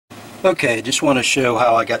Okay, just want to show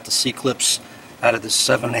how I got the C-clips out of this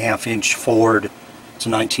 7.5-inch Ford. It's a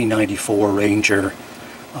 1994 Ranger,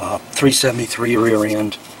 373 rear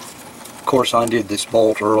end. Of course, I undid this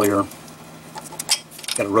bolt earlier.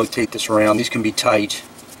 Got to rotate this around. These can be tight.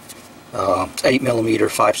 It's 8mm,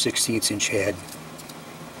 5/16 inch head.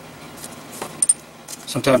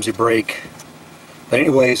 Sometimes they break. But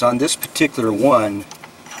anyways, on this particular one,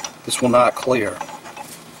 this will not clear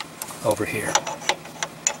over here.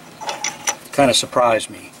 Kind of surprised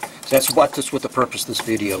me. So that's what the purpose of this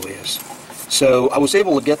video is. So I was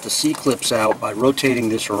able to get the C-clips out by rotating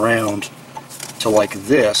this around to like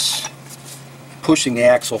this, pushing the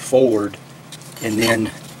axle forward, and then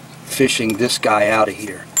fishing this guy out of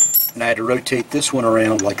here. And I had to rotate this one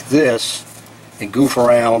around like this and goof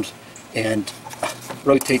around and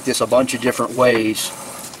rotate this a bunch of different ways,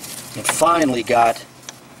 and finally got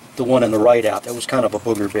the one on the right out. That was kind of a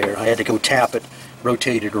booger bear. I had to go tap it,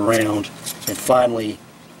 rotate it around, and finally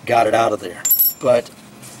got it out of there. But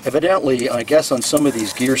evidently, I guess on some of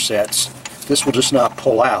these gear sets, this will just not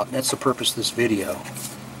pull out, and that's the purpose of this video.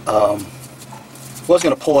 I was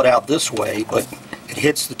going to pull it out this way, but it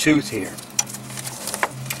hits the tooth here.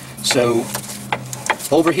 So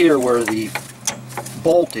over here where the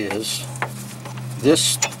bolt is,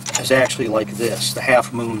 this is actually like this. The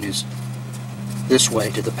half moon is this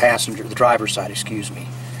way to the passenger, the driver's side, excuse me.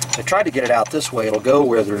 I tried to get it out this way. It'll go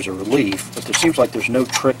where there's a relief, but there seems like there's no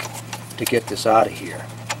trick to get this out of here.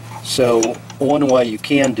 So one way you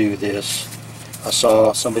can do this, I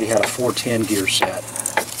saw somebody had a 410 gear set,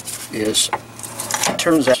 is it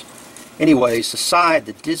turns out, anyways, the side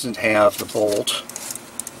that doesn't have the bolt,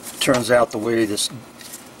 turns out the way this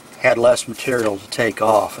had less material to take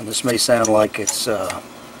off. And this may sound like it's a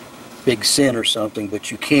big sin or something,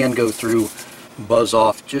 but you can go through and buzz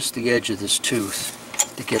off just the edge of this tooth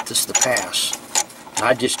to get this to pass. And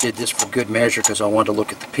I just did this for good measure because I wanted to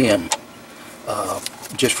look at the pin,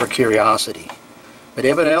 just for curiosity. But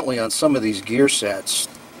evidently on some of these gear sets,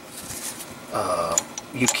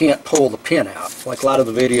 you can't pull the pin out. Like a lot of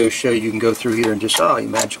the videos show, you can go through here and just, you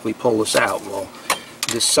magically pull this out. Well,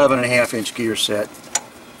 this 7.5-inch gear set,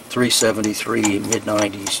 373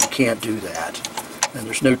 mid-90s, you can't do that. And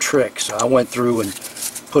there's no trick. So I went through and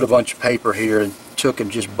put a bunch of paper here and took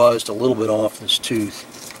and just buzzed a little bit off this tooth.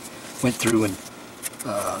 Went through and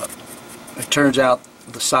it turns out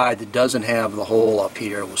the side that doesn't have the hole up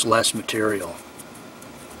here was less material.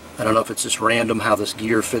 I don't know if it's just random how this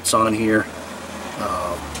gear fits on here,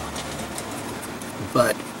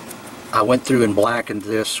 but I went through and blackened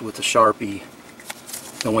this with a Sharpie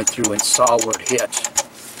and went through and saw where it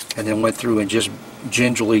hit, and then went through and just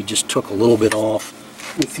gingerly just took a little bit off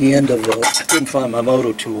with the end of the, I couldn't find my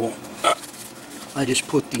moto tool, I just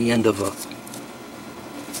put the end of a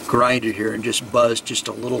grinder here and just buzzed just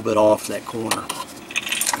a little bit off that corner.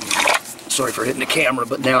 Sorry for hitting the camera,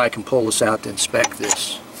 but now I can pull this out to inspect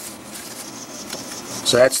this.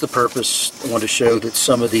 So that's the purpose. I want to show that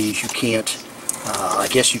some of these you can't, I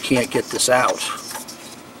guess you can't get this out.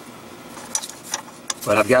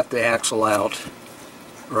 But I've got the axle out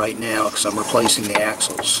right now because I'm replacing the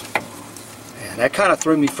axles. And that kind of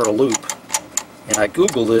threw me for a loop. And I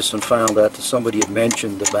Googled this and found out that somebody had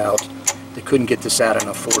mentioned about they couldn't get this out in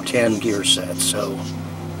a 410 gear set. So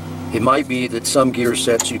it might be that some gear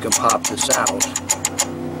sets you can pop this out.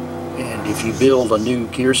 And if you build a new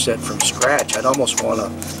gear set from scratch, I'd almost want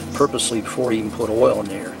to purposely, before you even put oil in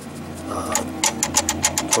there,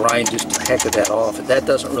 grind just the heck of that off. That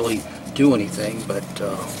doesn't really do anything, but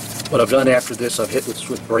what I've done after this, I've hit this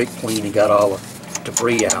with brake clean and got all the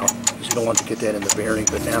debris out, because you don't want to get that in the bearing.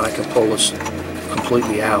 But now I can pull this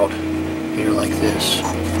completely out here like this.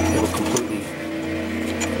 It'll completely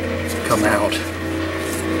come out.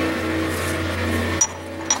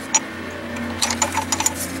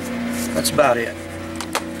 That's about it.